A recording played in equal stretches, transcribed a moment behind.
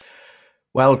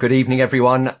Well, good evening,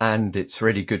 everyone, and it's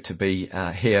really good to be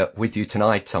here with you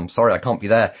tonight. I'm sorry I can't be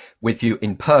there with you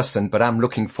in person, but I'm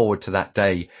looking forward to that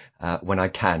day when I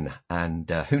can, and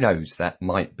who knows, that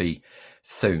might be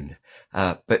soon.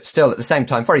 But still, at the same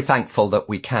time, very thankful that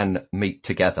we can meet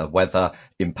together, whether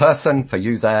in person for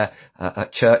you there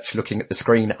at church looking at the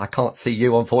screen. I can't see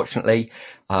you, unfortunately,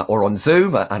 or on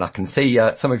Zoom, and I can see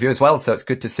some of you as well, so it's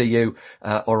good to see you,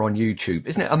 or on YouTube.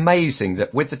 Isn't it amazing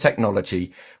that with the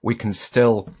technology, we can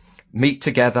still meet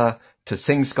together to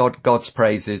sing God's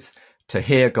praises, to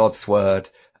hear God's word,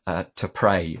 to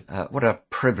pray. What a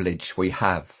privilege we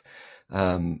have.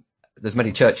 There's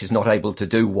many churches not able to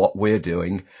do what we're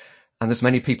doing, and there's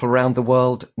many people around the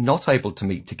world not able to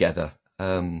meet together,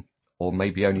 or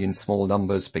maybe only in small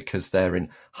numbers because they're in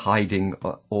hiding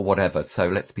or whatever. So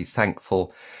let's be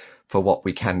thankful for what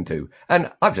we can do.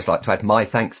 And I'd just like to add my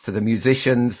thanks to the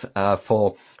musicians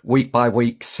for week by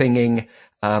week singing.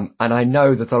 And I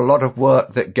know there's a lot of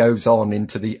work that goes on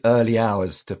into the early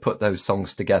hours to put those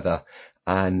songs together.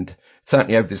 And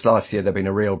certainly over this last year, they've been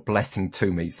a real blessing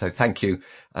to me. So thank you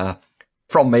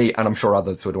from me, and I'm sure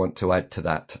others would want to add to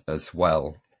that as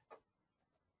well.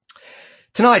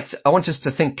 Tonight, I want us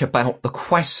to think about the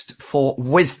quest for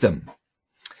wisdom.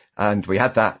 And we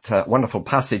had that wonderful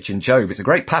passage in Job. It's a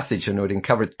great passage, and I would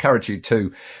encourage you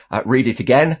to read it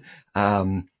again.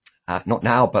 Not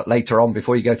now, but later on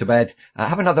before you go to bed.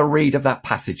 Have another read of that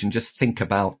passage and just think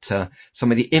about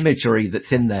some of the imagery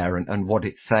that's in there and what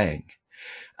it's saying.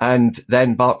 And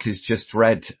then Barclay's just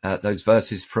read those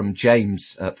verses from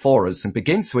James for us, and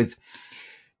begins with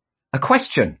a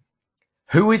question.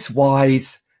 Who is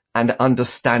wise and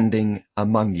understanding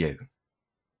among you?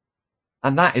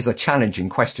 And that is a challenging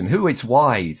question. Who is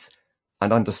wise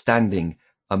and understanding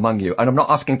among you? And I'm not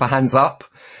asking for hands up,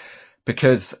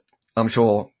 because I'm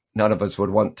sure none of us would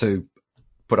want to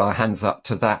put our hands up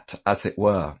to that, as it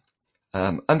were.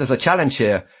 And there's a challenge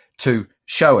here to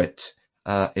show it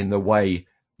in the way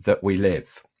that we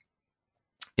live.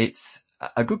 It's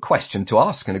a good question to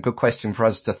ask, and a good question for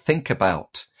us to think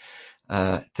about,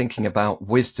 thinking about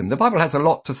wisdom. The Bible has a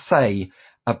lot to say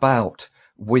about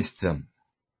wisdom.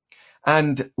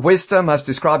 And wisdom, as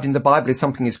described in the Bible, is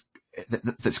something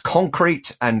that's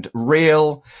concrete and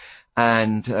real,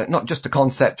 and not just a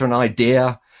concept or an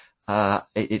idea.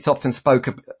 It's often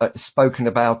spoken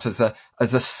about as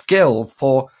a skill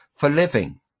for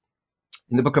living.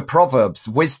 In the book of Proverbs,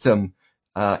 wisdom,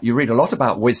 you read a lot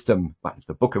about wisdom. Well,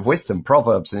 the book of wisdom,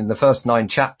 Proverbs, and in the first 9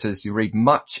 chapters, you read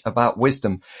much about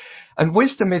wisdom. And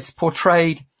wisdom is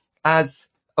portrayed as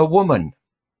a woman.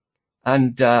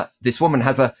 And this woman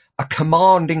has a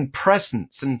commanding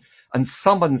presence and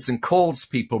summons and calls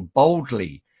people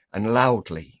boldly and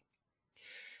loudly.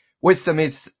 Wisdom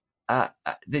is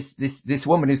this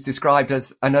woman is described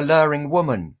as an alluring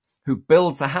woman who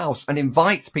builds a house and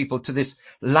invites people to this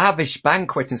lavish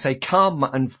banquet and say, come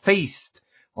and feast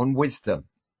on wisdom.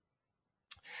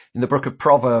 In the book of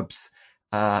Proverbs,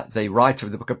 the writer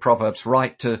of the book of Proverbs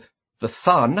writes to the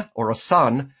son, or a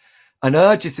son, and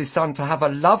urges his son to have a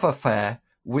love affair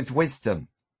with wisdom.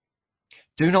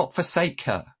 Do not forsake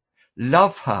her.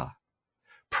 Love her.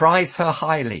 Prize her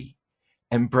highly.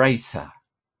 Embrace her.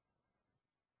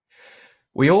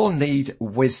 We all need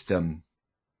wisdom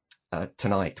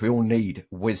tonight. We all need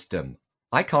wisdom.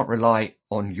 I can't rely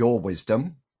on your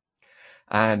wisdom.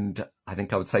 And I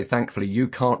think I would say, thankfully, you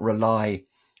can't rely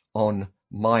on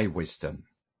my wisdom.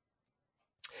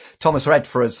 Thomas read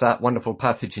for us that wonderful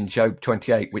passage in Job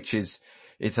 28, which is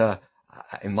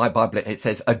in my Bible, it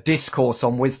says a discourse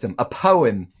on wisdom, a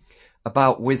poem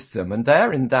about wisdom. And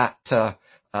there in that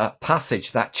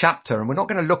passage, that chapter, and we're not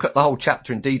going to look at the whole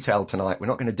chapter in detail tonight. We're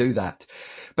not going to do that.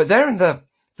 But there in the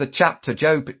chapter,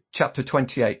 Job chapter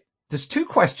 28, there's 2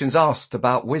 questions asked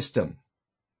about wisdom.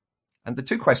 And the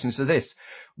 2 questions are this: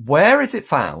 where is it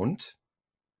found?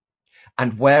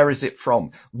 And where is it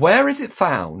from? Where is it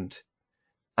found?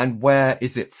 And where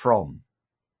is it from?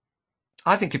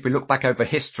 I think if we look back over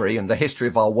history and the history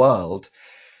of our world,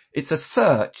 it's a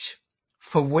search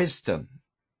for wisdom.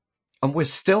 And we're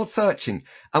still searching,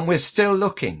 and we're still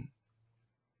looking.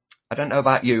 I don't know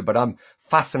about you, but I'm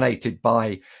fascinated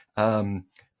by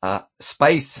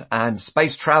space and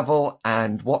space travel,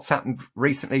 and what's happened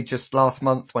recently, just last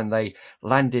month, when they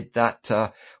landed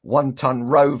that 1-ton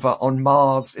rover on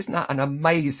Mars. Isn't that an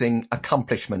amazing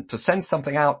accomplishment, to send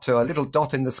something out to a little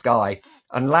dot in the sky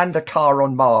and land a car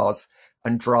on Mars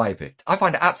and drive it? I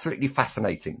find it absolutely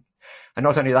fascinating. And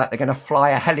not only that, they're going to fly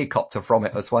a helicopter from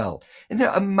it as well. Isn't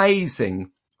it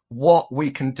amazing what we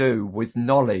can do with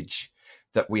knowledge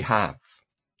that we have?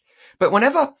 But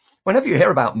whenever Whenever you hear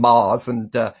about Mars,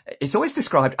 and it's always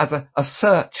described as a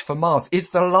search for Mars. Is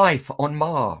there life on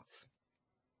Mars?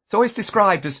 It's always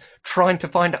described as trying to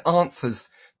find answers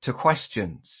to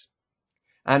questions.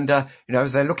 And,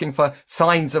 as they're looking for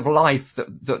signs of life,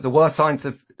 that there were signs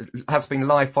of has been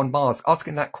life on Mars,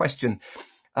 asking that question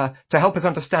to help us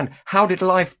understand, how did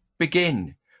life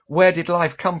begin? Where did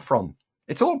life come from?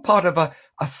 It's all part of a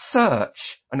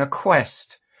search and a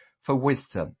quest for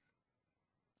wisdom.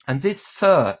 And this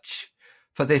search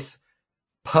for this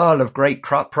pearl of great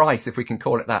price, if we can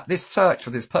call it that, this search for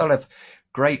this pearl of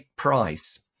great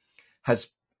price has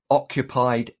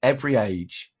occupied every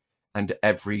age and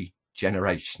every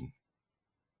generation.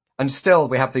 And still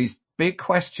we have these big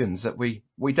questions that we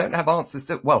don't have answers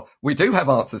to. Well, we do have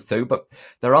answers to, but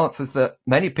they're answers that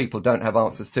many people don't have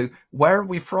answers to. Where are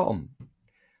we from?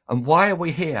 And why are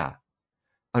we here?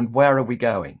 And where are we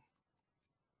going?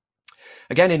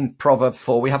 Again, in Proverbs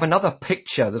 4, we have another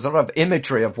picture. There's a lot of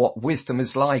imagery of what wisdom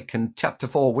is like. And chapter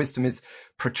 4, wisdom is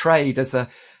portrayed as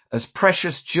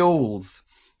precious jewels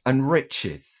and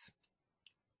riches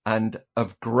and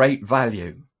of great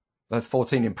value. Verse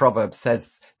 14 in Proverbs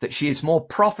says that she is more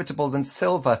profitable than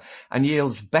silver and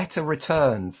yields better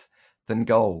returns than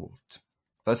gold.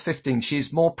 Verse 15, she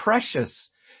is more precious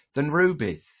than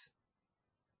rubies.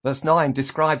 Verse 9,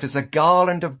 described as a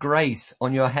garland of grace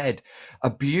on your head, a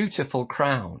beautiful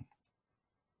crown.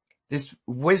 This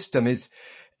wisdom is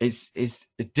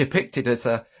depicted as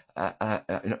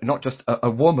not just a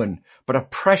woman, but a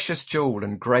precious jewel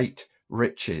and great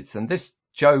riches. And this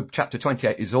Job chapter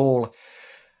 28 is all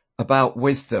about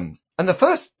wisdom. And the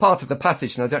first part of the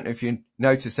passage, and I don't know if you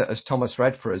noticed it as Thomas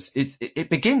read for us, it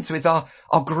begins with our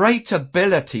great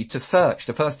ability to search,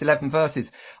 the first 11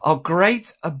 verses, our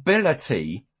great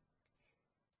ability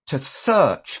to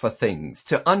search for things,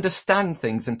 to understand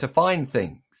things and to find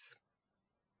things.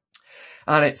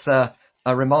 And it's a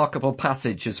remarkable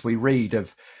passage as we read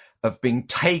of being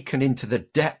taken into the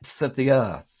depths of the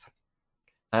earth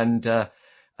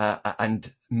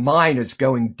and miners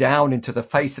going down into the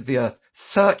face of the earth,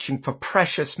 searching for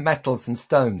precious metals and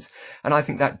stones. And I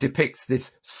think that depicts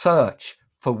this search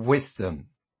for wisdom,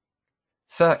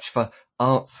 search for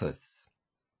answers.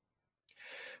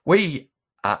 We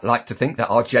like to think that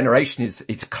our generation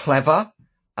is clever,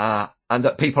 and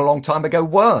that people a long time ago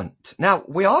weren't. Now,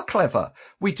 we are clever.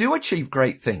 We do achieve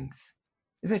great things.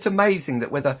 Isn't it amazing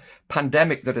that with a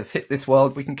pandemic that has hit this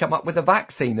world, we can come up with a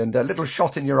vaccine and a little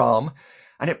shot in your arm,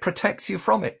 and it protects you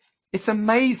from it? It's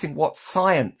amazing what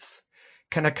science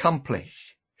can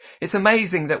accomplish. It's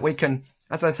amazing that we can,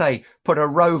 as I say, put a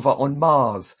rover on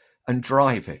Mars and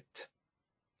drive it.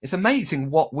 It's amazing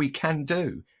what we can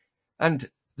do. And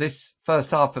this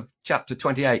first half of chapter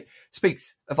 28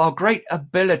 speaks of our great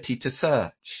ability to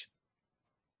search.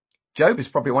 Job is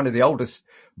probably one of the oldest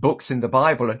books in the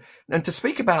Bible. And to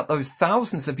speak about those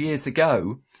thousands of years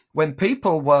ago, when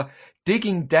people were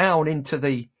digging down into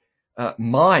the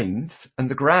mines and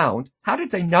the ground, how did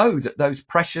they know that those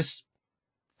precious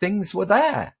things were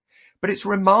there? But it's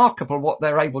remarkable what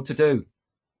they're able to do.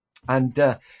 And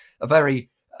a very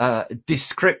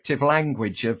descriptive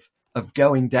language of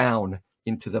going down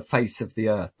into the face of the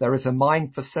earth. There is a mine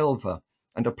for silver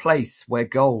and a place where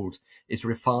gold is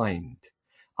refined.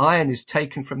 Iron is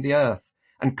taken from the earth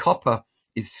and copper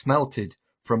is smelted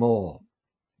from ore.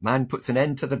 Man puts an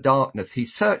end to the darkness. He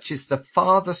searches the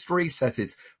farthest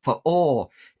recesses for ore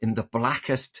in the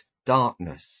blackest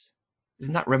darkness.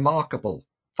 Isn't that remarkable?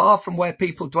 Far from where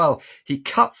people dwell, he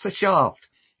cuts a shaft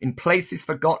in places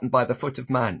forgotten by the foot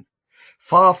of man.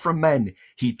 Far from men,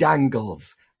 he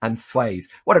dangles and sways.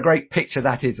 What a great picture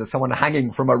that is of someone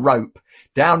hanging from a rope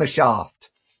down a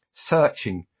shaft,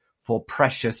 searching for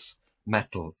precious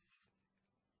metals.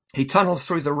 He tunnels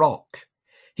through the rock.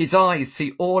 His eyes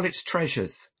see all its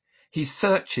treasures. He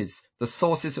searches the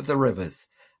sources of the rivers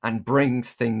and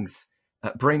brings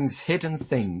hidden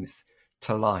things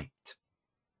to light.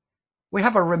 We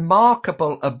have a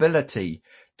remarkable ability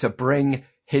to bring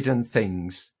hidden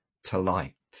things to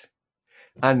light.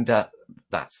 And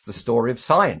that's the story of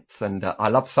science. And I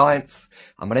love science.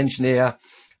 I'm an engineer.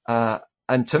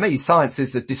 And to me, science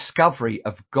is the discovery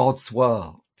of God's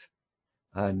world.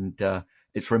 And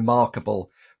it's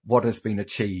remarkable what has been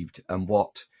achieved and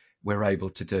what we're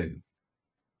able to do.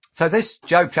 So this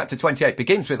Job chapter 28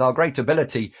 begins with our great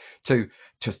ability to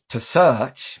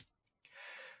search.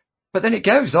 But then it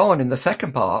goes on in the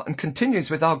second part and continues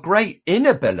with our great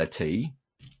inability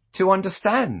to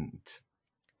understand.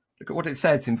 Look at what it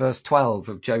says in verse 12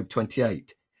 of Job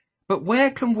 28. But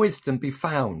where can wisdom be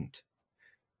found?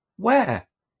 Where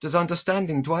does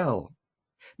understanding dwell?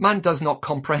 Man does not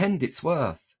comprehend its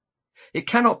worth. It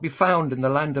cannot be found in the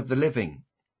land of the living.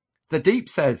 The deep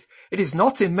says, it is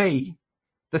not in me.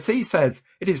 The sea says,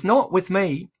 it is not with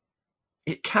me.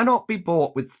 It cannot be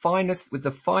bought with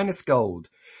the finest gold,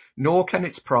 nor can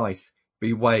its price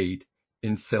be weighed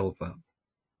in silver.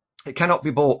 It cannot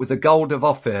be bought with the gold of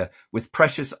Ophir, with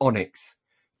precious onyx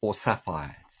or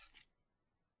sapphires.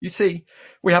 You see,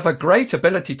 we have a great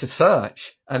ability to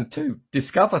search and to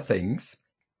discover things,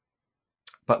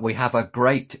 but we have a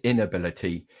great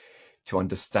inability to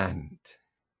understand.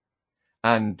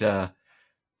 And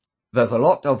there's a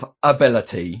lot of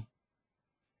ability,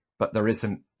 but there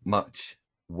isn't much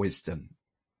wisdom.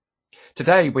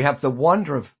 Today we have the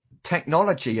wonder of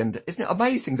technology, and isn't it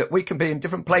amazing that we can be in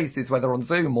different places, whether on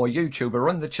Zoom or YouTube or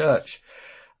in the church,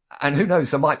 and who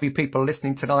knows, there might be people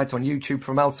listening tonight on YouTube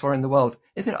from elsewhere in the world.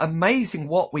 Isn't it amazing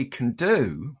what we can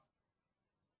do?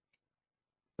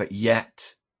 But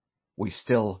yet we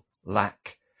still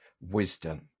lack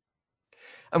wisdom.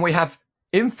 And we have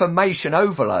information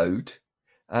overload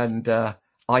and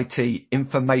IT,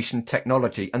 information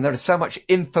technology, and there is so much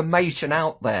information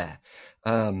out there.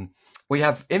 We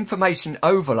have information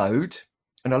overload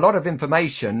and a lot of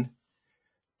information,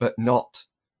 but not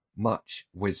much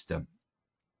wisdom.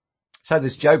 So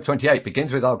this Job 28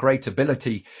 begins with our great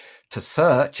ability to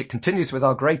search. It continues with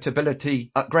our great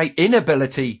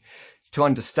inability to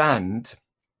understand,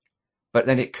 but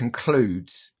then it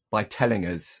concludes by telling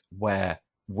us where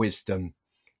wisdom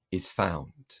is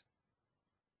found.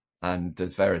 And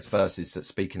there's various verses that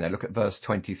speak in there. Look at verse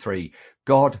 23.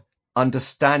 God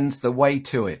understands the way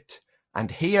to it,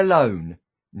 and he alone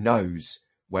knows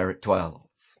where it dwells.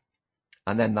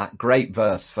 And then that great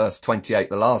verse 28,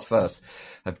 the last verse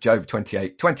of Job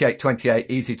 28, 28,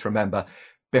 easy to remember.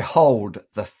 Behold,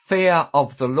 the fear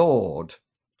of the Lord,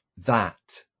 that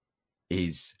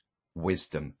is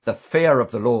wisdom. The fear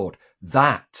of the Lord,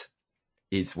 that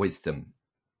is wisdom.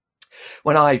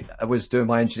 When I was doing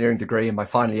my engineering degree in my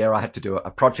final year, I had to do a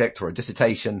project or a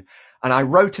dissertation, and I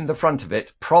wrote in the front of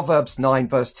it, Proverbs 9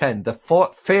 verse 10, the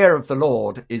fear of the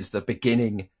Lord is the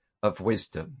beginning of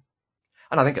wisdom.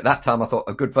 And I think at that time I thought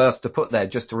a good verse to put there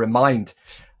just to remind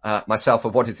myself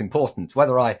of what is important.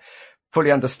 Whether I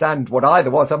fully understand what either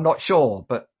was, I'm not sure,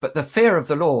 but the fear of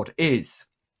the Lord is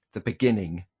the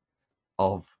beginning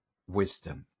of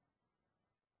wisdom.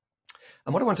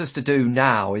 And what I want us to do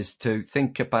now is to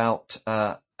think about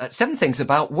 7 things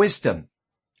about wisdom.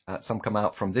 Some come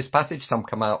out from this passage, some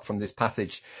come out from this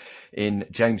passage in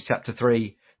James chapter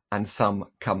 3, and some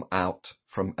come out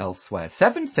from elsewhere.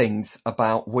 7 things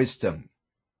about wisdom.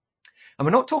 And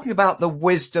we're not talking about the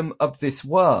wisdom of this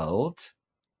world,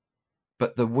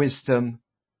 but the wisdom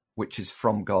which is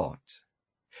from God.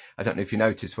 I don't know if you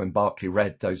noticed when Barclay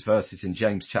read those verses in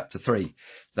James chapter 3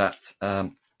 that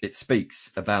it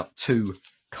speaks about 2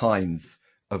 kinds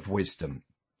of wisdom.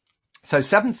 So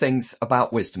 7 things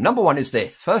about wisdom. Number 1 is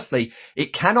this. Firstly,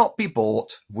 it cannot be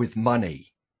bought with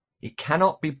money. It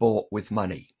cannot be bought with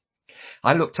money.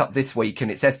 I looked up this week and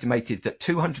it's estimated that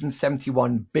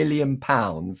 £271 billion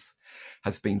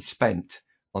has been spent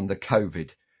on the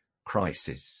COVID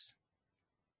crisis.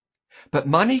 But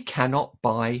money cannot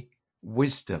buy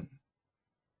wisdom.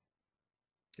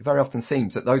 It very often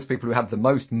seems that those people who have the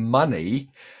most money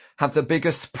have the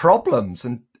biggest problems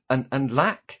and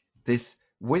lack this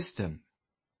wisdom.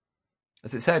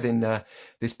 As it said in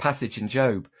this passage in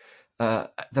Job,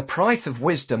 the price of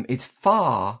wisdom is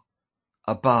far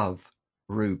above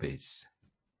rubies.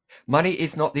 Money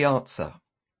is not the answer.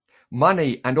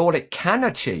 Money and all it can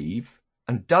achieve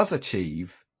and does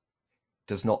achieve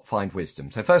does not find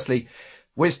wisdom. So firstly,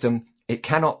 wisdom, it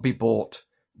cannot be bought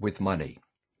with money.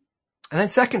 And then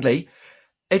secondly,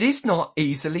 it is not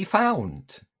easily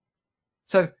found.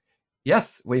 So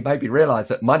yes, we maybe realize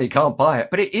that money can't buy it,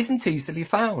 but it isn't easily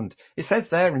found. It says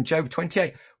there in Job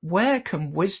 28, where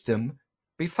can wisdom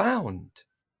be found?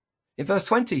 In verse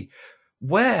 20,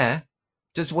 where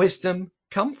does wisdom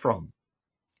come from?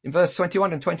 In verse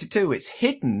 21 and 22, it's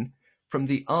hidden from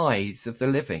the eyes of the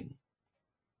living.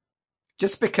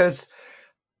 Just because,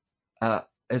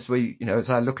 as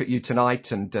I look at you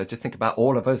tonight and just think about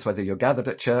all of us, whether you're gathered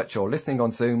at church or listening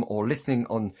on Zoom or listening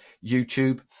on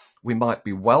YouTube, we might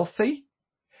be wealthy,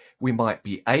 we might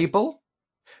be able,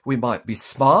 we might be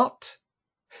smart,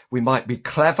 we might be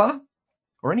clever,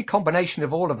 or any combination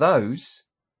of all of those.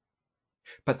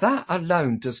 But that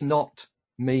alone does not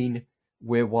mean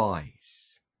we're wise.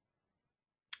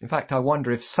 In fact, I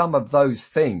wonder if some of those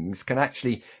things can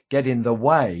actually get in the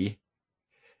way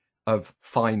of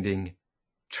finding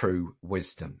true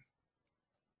wisdom.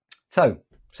 So,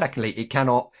 secondly, it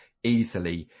cannot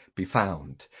easily be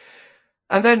found.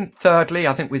 And then thirdly,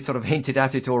 I think we've sort of hinted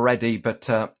at it already, but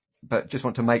but just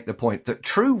want to make the point that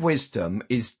true wisdom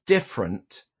is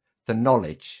different than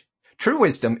knowledge. True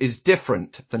wisdom is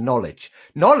different than knowledge.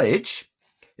 Knowledge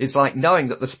is like knowing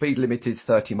that the speed limit is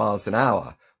 30 miles an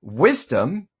hour.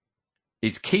 Wisdom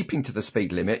is keeping to the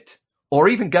speed limit or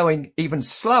even going even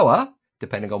slower,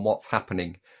 depending on what's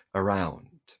happening around.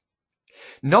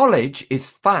 Knowledge is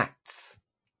facts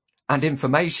and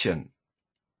information.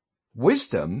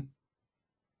 Wisdom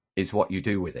is what you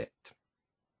do with it.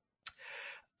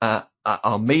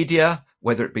 Our media,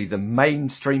 whether it be the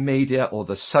mainstream media or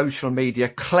the social media,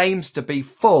 claims to be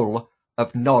full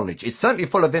of knowledge. It's certainly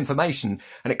full of information,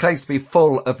 and it claims to be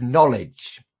full of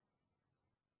knowledge.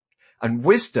 And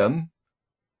wisdom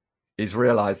is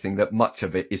realizing that much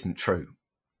of it isn't true.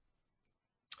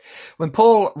 When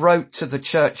Paul wrote to the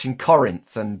church in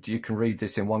Corinth, and you can read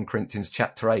this in 1 Corinthians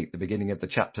chapter 8, the beginning of the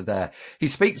chapter there, he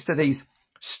speaks to these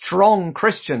strong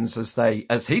Christians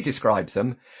as he describes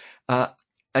them,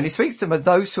 and he speaks to them as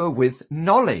those who are with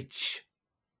knowledge.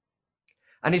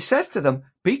 And he says to them,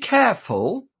 be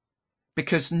careful,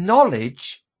 because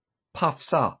knowledge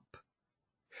puffs up.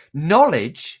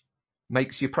 Knowledge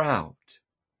makes you proud.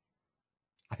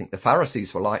 I think the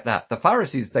Pharisees were like that. The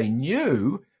Pharisees, they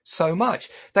knew so much.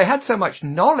 They had so much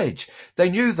knowledge. They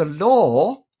knew the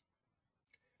law,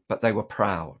 but they were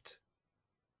proud.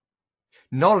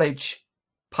 Knowledge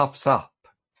puffs up.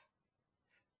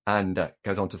 And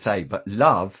goes on to say, but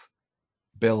love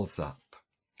builds up.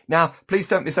 Now, please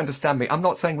don't misunderstand me. I'm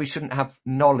not saying we shouldn't have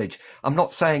knowledge. I'm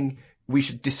not saying we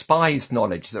should despise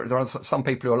knowledge. There are some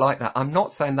people who are like that. I'm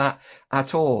not saying that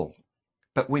at all.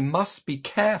 But we must be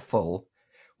careful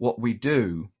what we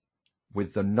do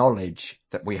with the knowledge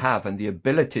that we have and the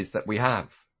abilities that we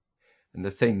have and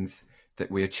the things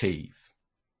that we achieve.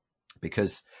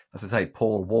 Because, as I say,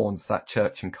 Paul warns that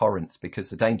church in Corinth, because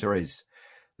the danger is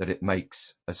that it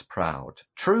makes us proud.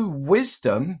 True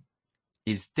wisdom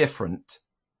is different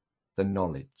than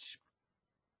knowledge.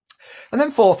 And then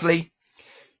fourthly,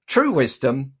 true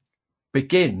wisdom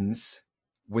begins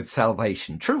with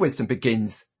salvation. True wisdom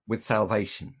begins with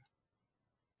salvation.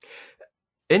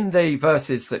 In the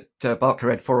verses that Barclay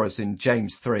read for us in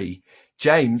James 3,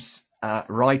 James,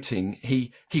 writing,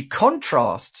 he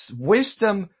contrasts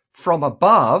wisdom from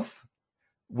above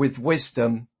with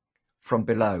wisdom from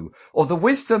below, or the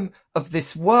wisdom of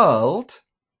this world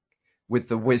with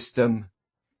the wisdom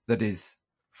that is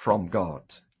from God.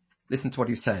 Listen to what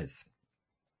he says.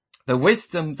 The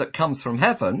wisdom that comes from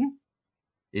heaven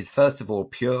is first of all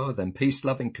pure, then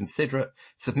peace-loving, considerate,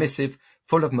 submissive,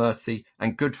 full of mercy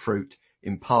and good fruit,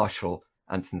 impartial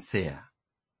and sincere.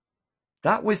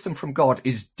 That wisdom from God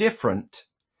is different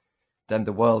than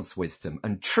the world's wisdom,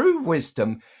 and true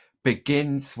wisdom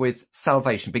begins with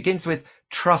salvation, begins with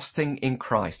trusting in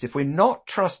Christ. If we're not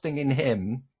trusting in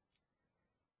him,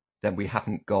 then we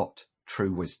haven't got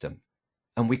true wisdom.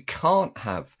 And we can't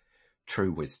have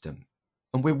true wisdom.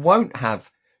 And we won't have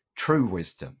true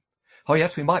wisdom. Oh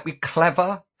yes, we might be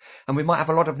clever, and we might have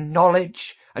a lot of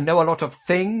knowledge and know a lot of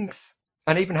things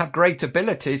and even have great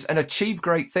abilities and achieve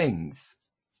great things.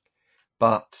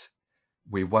 But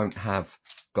we won't have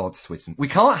God's wisdom. We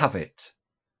can't have it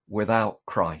without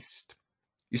Christ.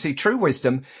 You see, true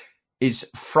wisdom is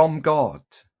from God.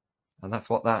 And that's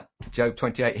what that Job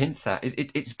 28 hints at.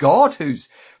 It's God who's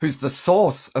the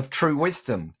source of true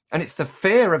wisdom. And it's the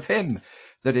fear of him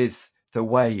that is the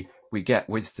way we get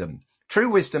wisdom.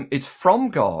 True wisdom is from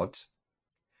God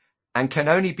and can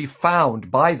only be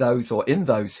found by those or in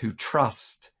those who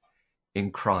trust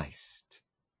in Christ.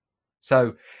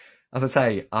 So, as I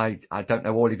say, I don't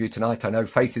know all of you tonight. I know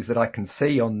faces that I can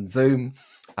see on Zoom.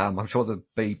 I'm sure there'll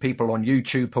be people on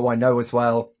YouTube who I know as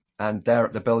well, and they're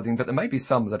at the building, but there may be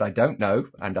some that I don't know,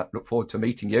 and I look forward to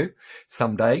meeting you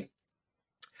someday.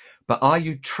 But are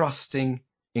you trusting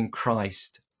in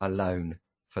Christ alone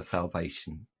for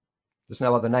salvation? There's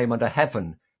no other name under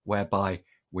heaven whereby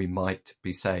we might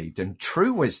be saved. And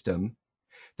true wisdom,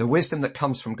 the wisdom that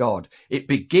comes from God, it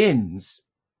begins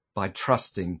by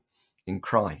trusting in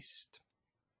Christ.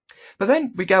 But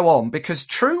then we go on, because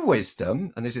true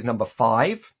wisdom, and this is number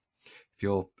 5, if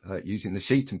you're using the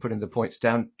sheet and putting the points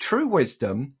down, true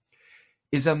wisdom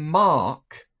is a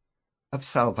mark of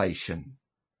salvation.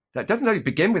 That doesn't only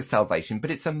begin with salvation,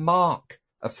 but it's a mark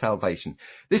of salvation.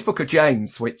 This book of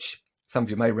James, which some of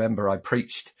you may remember, I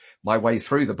preached my way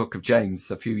through the book of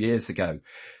James a few years ago.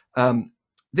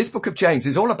 This book of James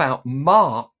is all about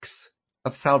marks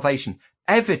of salvation,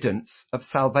 evidence of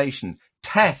salvation,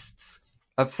 tests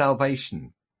of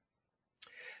salvation.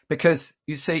 Because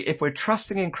you see, if we're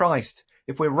trusting in Christ,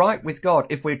 if we're right with God,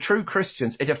 if we're true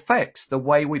Christians, it affects the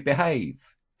way we behave.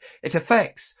 It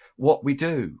affects what we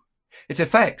do. It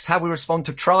affects how we respond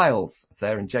to trials, it's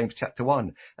there in James chapter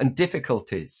 1, and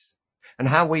difficulties, and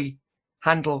how we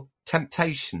handle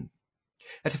temptation.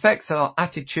 It affects our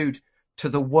attitude to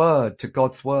the word, to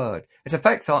God's word. It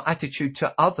affects our attitude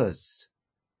to others,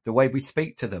 the way we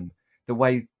speak to them, the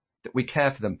way that we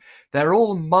care for them. They're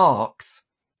all marks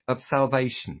of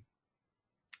salvation.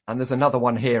 And there's another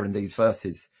one here in these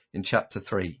verses in chapter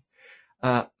 3.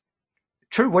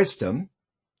 True wisdom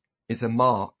is a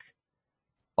mark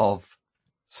of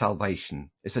salvation.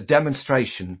 It's a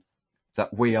demonstration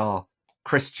that we are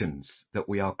Christians, that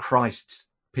we are Christ's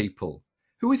people.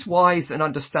 Who is wise and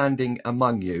understanding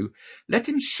among you? Let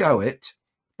him show it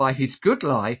by his good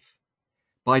life,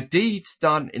 by deeds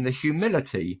done in the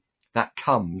humility that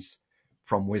comes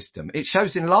from wisdom. It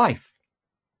shows in life,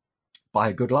 by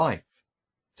a good life.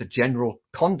 It's a general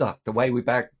conduct, the way we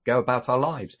go about our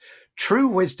lives. True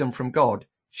wisdom from God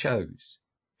shows.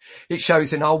 It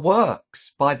shows in our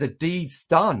works, by the deeds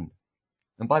done,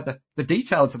 and by the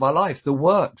details of our lives, the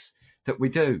works that we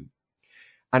do.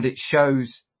 And it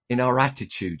shows in our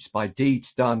attitudes, by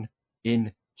deeds done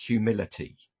in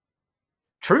humility.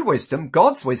 True wisdom,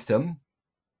 God's wisdom,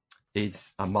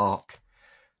 is a mark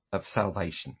of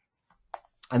salvation.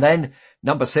 And then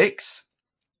number 6,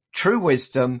 true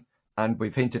wisdom, and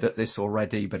we've hinted at this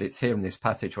already, but it's here in this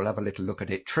passage. We'll have a little look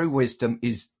at it. True wisdom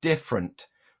is different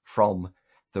from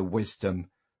the wisdom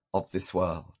of this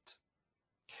world.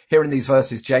 Here in these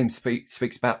verses, James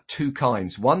speaks about two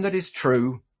kinds, one that is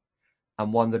true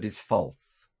and one that is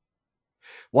false.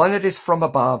 One that is from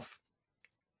above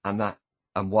and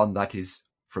one that is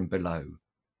from below.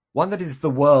 One that is the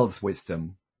world's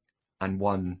wisdom and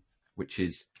one which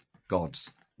is God's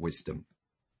wisdom.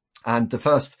 And the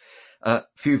first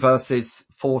few verses,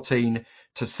 14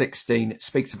 to 16,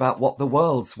 speaks about what the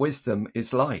world's wisdom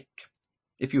is like.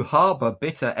 If you harbour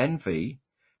bitter envy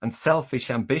and selfish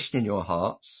ambition in your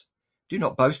hearts, do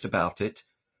not boast about it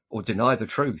or deny the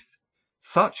truth.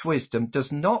 Such wisdom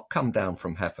does not come down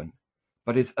from heaven,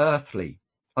 but is earthly,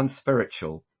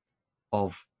 unspiritual,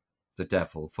 of the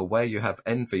devil. For where you have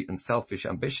envy and selfish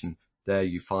ambition, there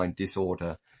you find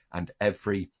disorder and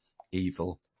every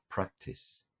evil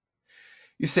practice.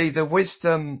 You see, the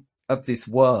wisdom of this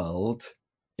world,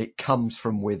 it comes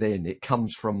from within. It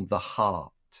comes from the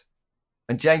heart.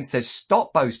 And James says,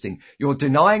 stop boasting. You're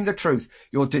denying the truth.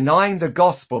 You're denying the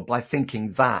gospel by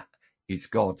thinking that is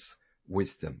God's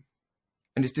wisdom.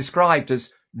 And it's described as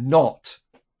not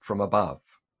from above.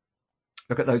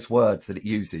 Look at those words that it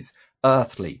uses.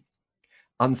 Earthly,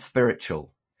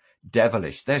 unspiritual,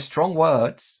 devilish. They're strong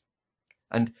words.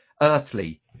 And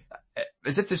earthly,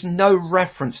 as if there's no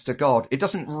reference to God. It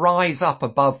doesn't rise up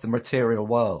above the material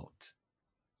world.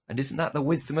 And isn't that the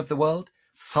wisdom of the world?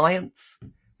 Science,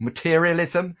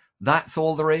 materialism, that's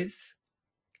all there is.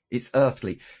 It's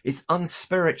earthly. It's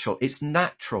unspiritual. It's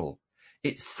natural.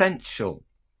 It's sensual.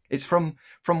 It's from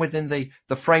within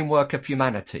the framework of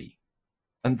humanity.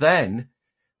 And then,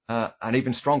 an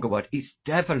even stronger word, it's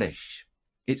devilish.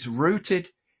 It's rooted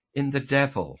in the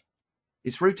devil.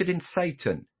 It's rooted in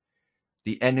Satan,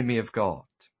 the enemy of God.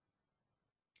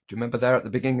 Do you remember there at the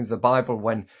beginning of the Bible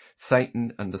when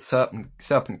Satan and the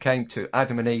serpent came to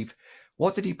Adam and Eve?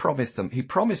 What did he promise them? He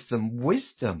promised them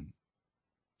wisdom.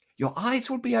 Your eyes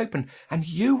will be open and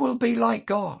you will be like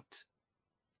God.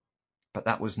 But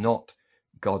that was not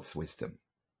God's wisdom.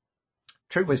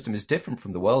 True wisdom is different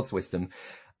from the world's wisdom.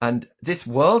 And this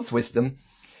world's wisdom,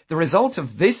 the result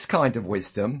of this kind of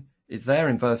wisdom is there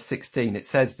in verse 16. It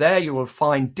says, there you will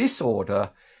find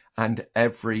disorder and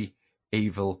every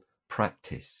evil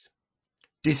practice.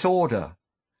 Disorder,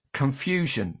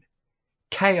 confusion,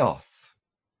 chaos.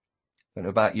 I don't know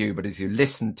about you, but as you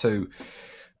listen to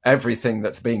everything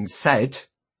that's being said,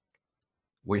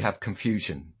 we have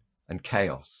confusion and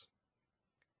chaos.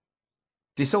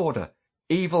 Disorder,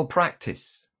 evil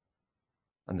practice.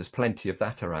 And there's plenty of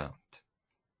that around.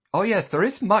 Oh yes, there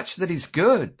is much that is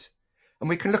good. And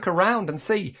we can look around and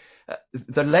see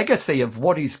the legacy of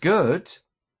what is good.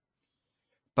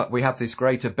 But we have this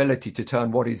great ability to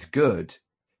turn what is good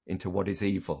into what is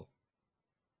evil.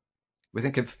 We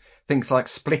think of things like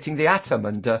splitting the atom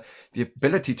and the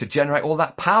ability to generate all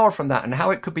that power from that and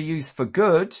how it could be used for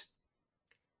good.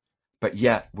 But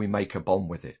yet we make a bomb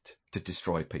with it to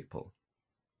destroy people.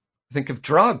 Think of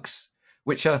drugs,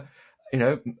 which are,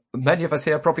 many of us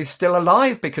here are probably still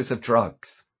alive because of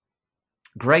drugs.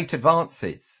 Great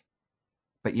advances.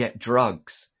 But yet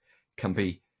drugs can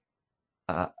be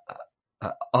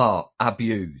are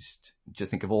abused. Just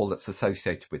think of all that's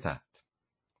associated with that.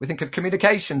 We think of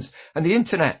communications and the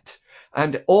internet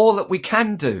and all that we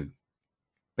can do.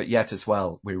 But yet as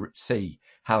well, we see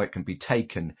how it can be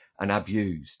taken and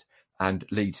abused and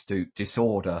leads to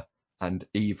disorder and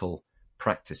evil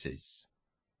practices.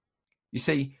 You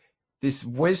see, this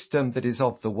wisdom that is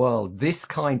of the world, this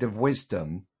kind of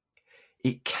wisdom,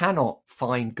 it cannot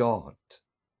find God.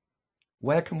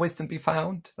 Where can wisdom be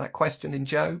found? That question in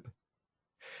Job?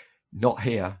 Not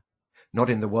here,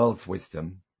 not in the world's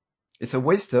wisdom. It's a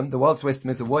wisdom, the world's wisdom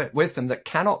is a wisdom that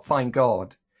cannot find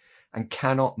God and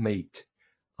cannot meet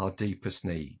our deepest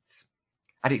needs.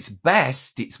 At its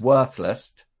best, it's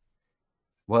worthless,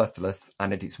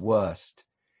 and at its worst,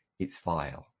 it's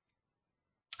vile.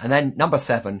 And then number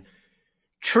 7,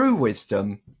 true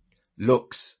wisdom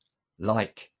looks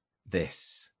like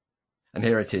this. And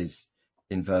here it is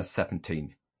in verse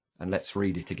 17. And let's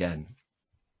read it again.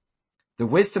 The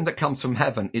wisdom that comes from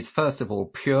heaven is first of all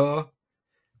pure,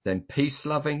 then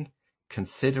peace-loving,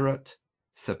 considerate,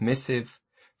 submissive,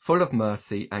 full of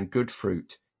mercy and good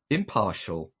fruit,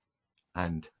 impartial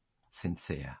and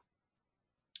sincere.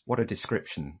 What a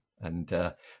description. And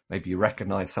maybe you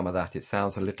recognize some of that. It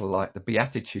sounds a little like the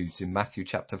Beatitudes in Matthew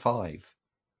chapter 5.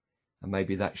 And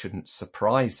maybe that shouldn't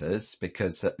surprise us,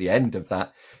 because at the end of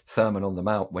that Sermon on the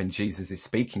Mount, when Jesus is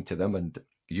speaking to them and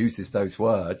uses those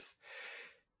words,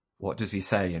 what does he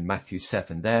say in Matthew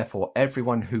 7? Therefore,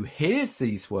 everyone who hears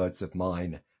these words of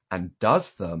mine and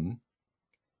does them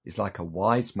is like a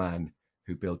wise man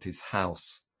who built his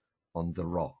house on the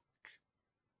rock.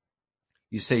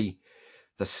 You see,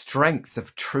 the strength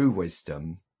of true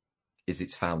wisdom is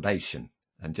its foundation.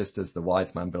 And just as the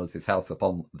wise man builds his house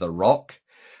upon the rock,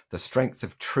 the strength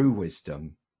of true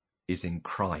wisdom is in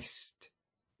Christ.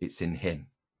 It's in him.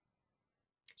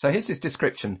 So here's his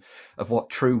description of what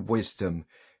true wisdom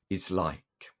is like.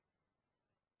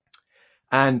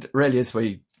 And really, as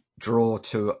we draw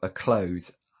to a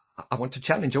close, I want to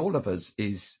challenge all of us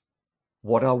is,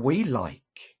 what are we like?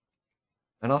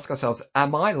 And ask ourselves,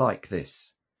 am I like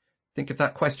this? Think of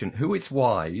that question. Who is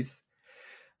wise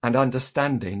and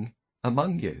understanding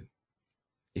among you?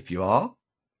 If you are,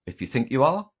 if you think you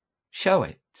are, show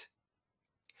it.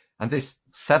 And this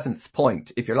 7th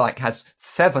point, if you like, has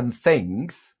 7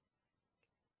 things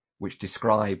which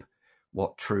describe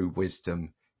what true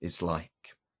wisdom is like.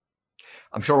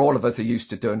 I'm sure all of us are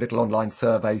used to doing little online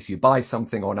surveys. You buy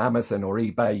something on Amazon or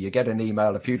eBay, you get an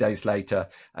email a few days later,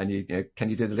 and you know, can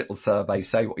you do the little survey,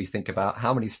 say what you think about,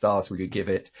 how many stars will you give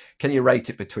it? Can you rate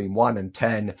it between 1 and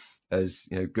 10 as,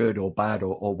 you know, good or bad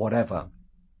or whatever?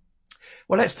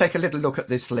 Well, let's take a little look at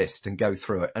this list and go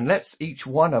through it. And let's each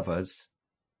one of us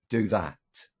do that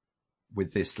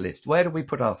with this list. Where do we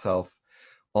put ourselves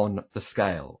on the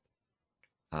scale?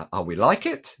 Are we like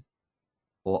it,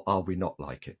 or are we not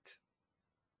like it?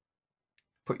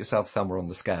 Put yourself somewhere on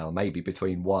the scale, maybe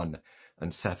between 1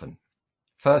 and 7.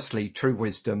 Firstly, true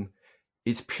wisdom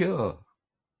is pure.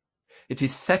 It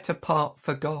is set apart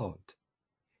for God.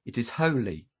 It is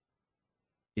holy.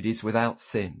 It is without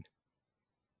sin.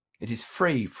 It is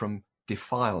free from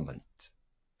defilement.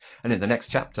 And in the next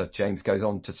chapter, James goes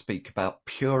on to speak about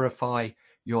purify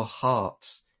your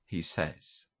hearts, he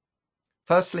says.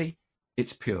 Firstly,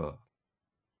 it's pure.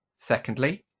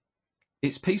 Secondly,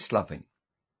 it's peace-loving.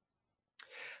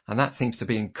 And that seems to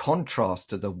be in contrast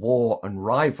to the war and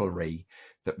rivalry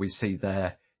that we see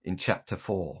there in chapter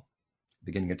 4.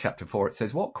 Beginning of chapter 4, it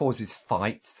says, what causes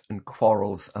fights and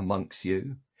quarrels amongst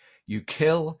you? You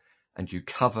kill and you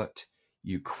covet,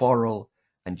 you quarrel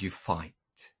and you fight.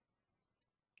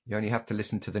 You only have to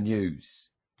listen to the news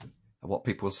and what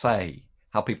people say,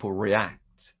 how people react,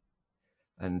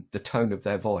 and the tone of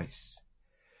their voice.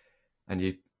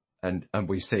 And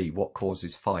we see what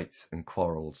causes fights and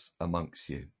quarrels amongst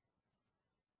you.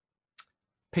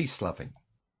 Peace-loving.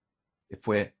 If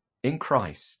we're in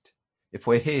Christ, if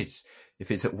we're his, if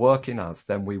he's at work in us,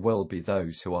 then we will be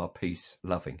those who are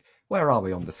peace-loving. Where are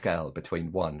we on the scale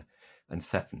between 1 and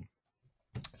 7?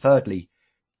 Thirdly,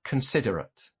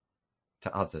 considerate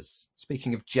to others.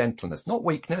 Speaking of gentleness, not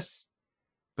weakness,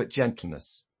 but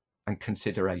gentleness and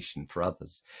consideration for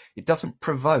others. It doesn't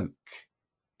provoke,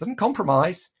 doesn't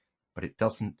compromise, but it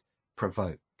doesn't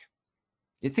provoke.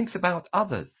 It thinks about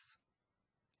others.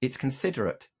 It's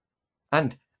considerate.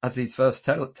 And as these verses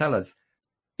tell us,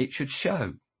 it should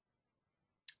show.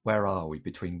 Where are we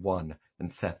between 1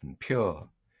 and 7? Pure,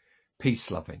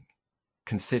 peace-loving,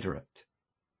 considerate.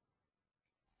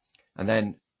 And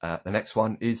then the next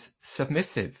one is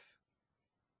submissive.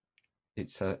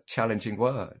 It's a challenging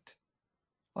word.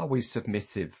 Are we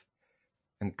submissive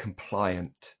and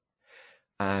compliant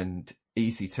and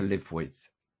easy to live with?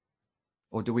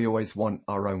 Or do we always want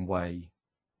our own way?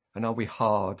 And are we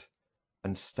hard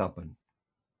and stubborn?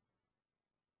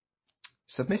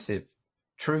 Submissive.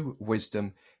 True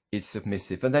wisdom is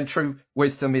submissive. And then true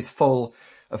wisdom is full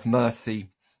of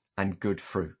mercy and good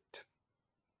fruit.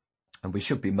 And we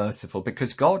should be merciful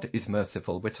because God is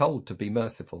merciful. We're told to be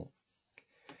merciful.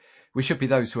 We should be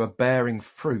those who are bearing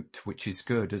fruit, which is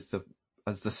good.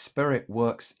 As the Spirit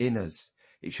works in us,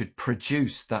 it should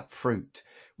produce that fruit,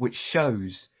 which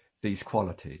shows these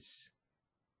qualities.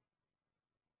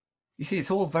 You see,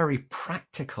 it's all very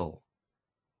practical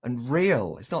and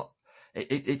real. It's not,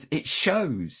 it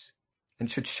shows and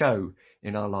should show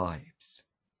in our lives.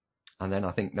 And then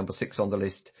I think number 6 on the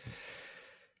list,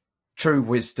 true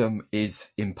wisdom is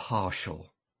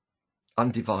impartial,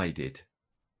 undivided,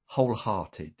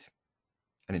 wholehearted.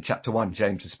 And in chapter 1,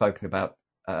 James has spoken about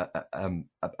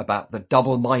the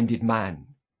double-minded man,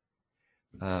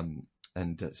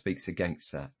 and speaks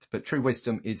against that. But true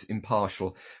wisdom is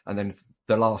impartial. And then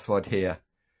the last word here,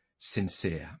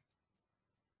 sincere.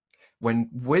 When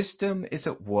wisdom is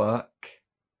at work,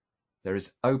 there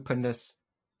is openness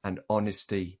and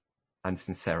honesty and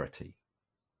sincerity.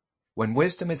 When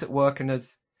wisdom is at work in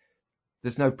us,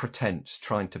 there's no pretense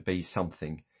trying to be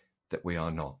something that we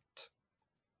are not.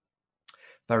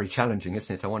 Very challenging,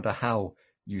 isn't it? I wonder how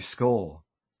you score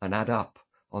and add up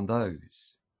on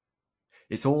those.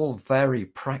 It's all very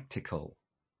practical,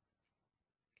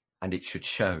 and it should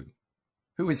show.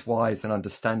 Who is wise and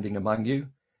understanding among you?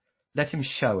 Let him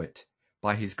show it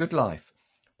by his good life,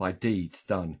 by deeds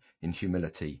done in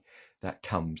humility that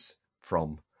comes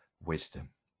from wisdom.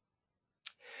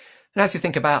 And as you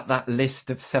think about that list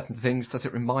of 7 things, does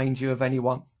it remind you of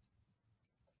anyone?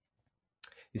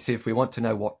 You see, if we want to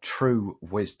know what true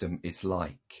wisdom is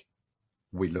like,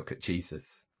 we look at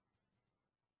Jesus.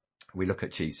 We look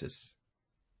at Jesus.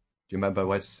 Do you remember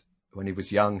when he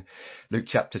was young? Luke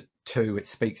chapter 2, it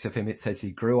speaks of him. It says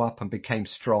he grew up and became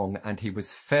strong and he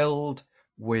was filled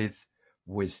with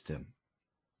wisdom.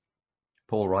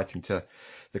 Paul, writing to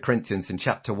the Corinthians in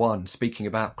chapter 1, speaking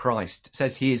about Christ,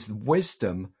 says he is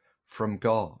wisdom from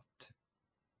God.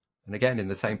 And again, in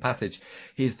the same passage,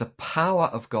 he is the power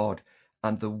of God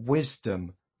and the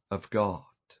wisdom of God.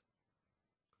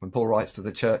 When Paul writes to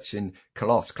the church in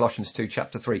Colossians 2,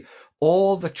 chapter 3,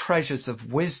 all the treasures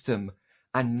of wisdom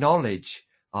and knowledge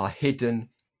are hidden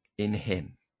in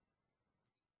him.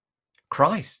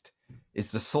 Christ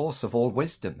is the source of all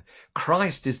wisdom.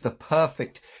 Christ is the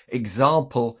perfect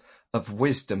example of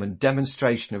wisdom and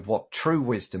demonstration of what true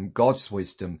wisdom, God's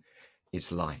wisdom,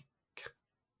 is like.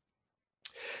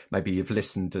 Maybe you've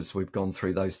listened as we've gone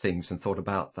through those things and thought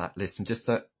about that list and just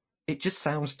thought, it just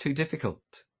sounds too difficult.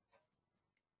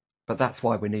 But that's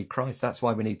why we need Christ. That's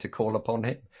why we need to call upon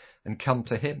him and come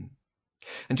to him.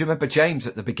 And do you remember James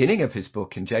at the beginning of his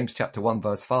book in James chapter 1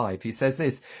 verse 5, he says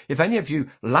this, if any of you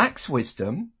lacks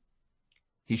wisdom,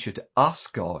 he should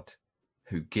ask God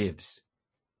who gives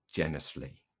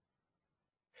generously.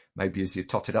 Maybe as you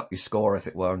totted up your score, as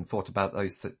it were, and thought about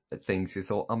those things, you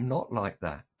thought, I'm not like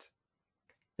that.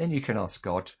 Then you can ask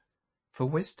God for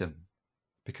wisdom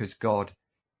because God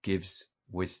gives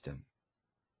wisdom.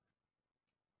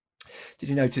 Did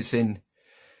you notice in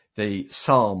the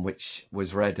psalm which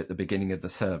was read at the beginning of the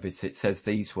service, it says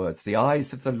these words, the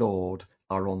eyes of the Lord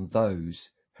are on those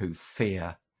who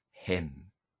fear him.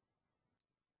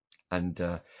 And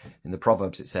in the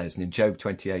Proverbs it says, and in Job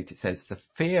 28 it says, the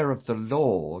fear of the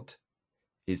Lord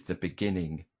is the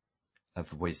beginning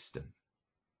of wisdom.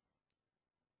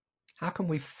 How can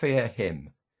we fear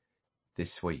him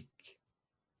this week?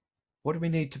 What do we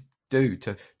need to do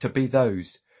to be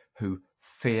those who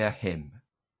fear him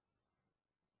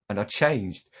and are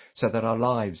changed so that our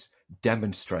lives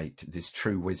demonstrate this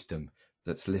true wisdom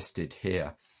that's listed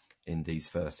here in these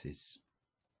verses?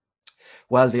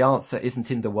 Well, the answer isn't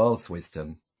in the world's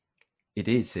wisdom. It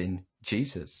is in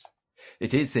Jesus.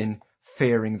 It is in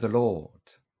fearing the Lord.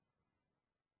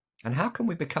 And how can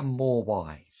we become more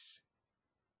wise?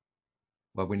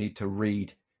 Well, we need to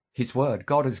read his word.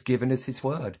 God has given us his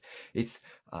word. It's,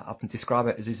 I often describe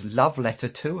it as his love letter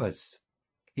to us.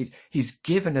 He's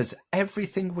given us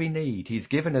everything we need. He's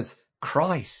given us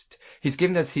Christ. He's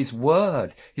given us his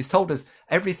word. He's told us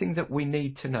everything that we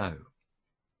need to know.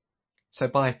 So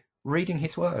by reading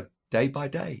his word day by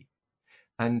day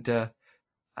and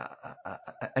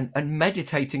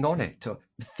meditating on it, or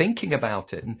thinking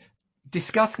about it and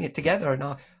discussing it together in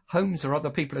our homes or other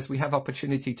people as we have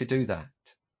opportunity to do that.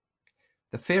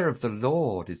 The fear of the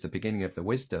Lord is the beginning of the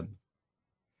wisdom.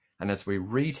 And as we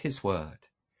read his word,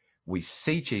 we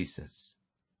see Jesus.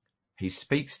 He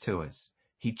speaks to us.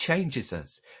 He changes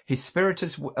us. His Spirit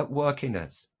is at work in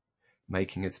us,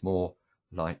 making us more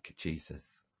like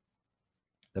Jesus.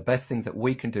 The best thing that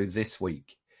we can do this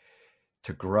week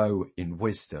to grow in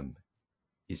wisdom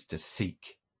is to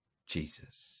seek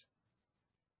Jesus.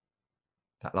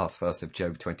 That last verse of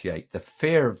Job 28, the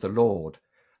fear of the Lord,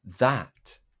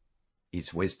 that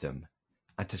is wisdom,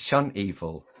 and to shun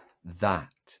evil, that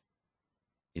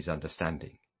is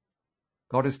understanding.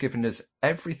 God has given us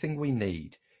everything we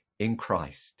need in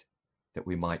Christ that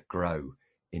we might grow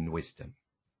in wisdom.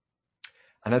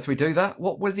 And as we do that,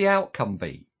 what will the outcome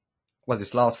be? Well,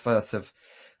 this last verse of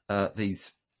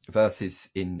these verses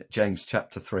in James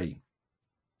chapter 3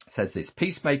 says this: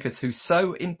 peacemakers who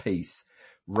sow in peace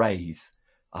raise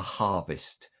a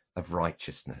harvest of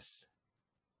righteousness.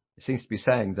 It seems to be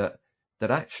saying that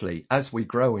actually, as we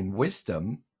grow in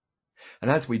wisdom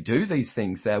and as we do these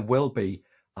things, there will be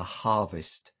a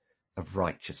harvest of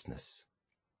righteousness.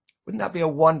 Wouldn't that be a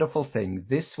wonderful thing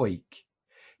this week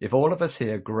if all of us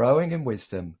here growing in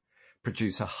wisdom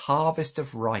produce a harvest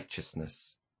of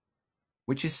righteousness,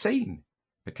 which is seen,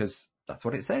 because that's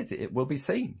what it says, it will be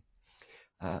seen.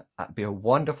 That'd be a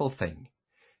wonderful thing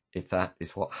if that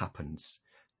is what happens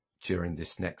during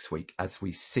this next week as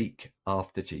we seek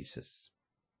after Jesus.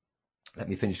 Let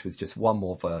me finish with just one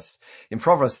more verse. In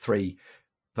Proverbs 3,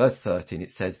 verse 13,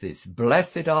 it says this: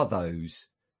 blessed are those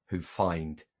who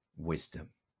find wisdom.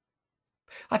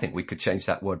 I think we could change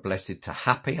that word blessed to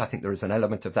happy. I think there is an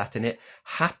element of that in it.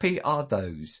 Happy are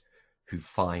those who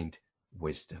find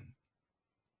wisdom.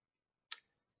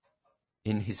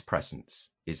 In his presence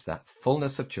is that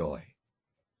fullness of joy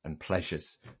and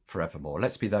pleasures forevermore.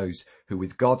 Let's be those who,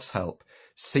 with God's help,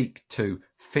 seek to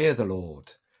fear the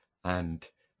Lord and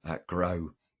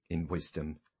grow in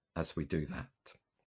wisdom as we do that.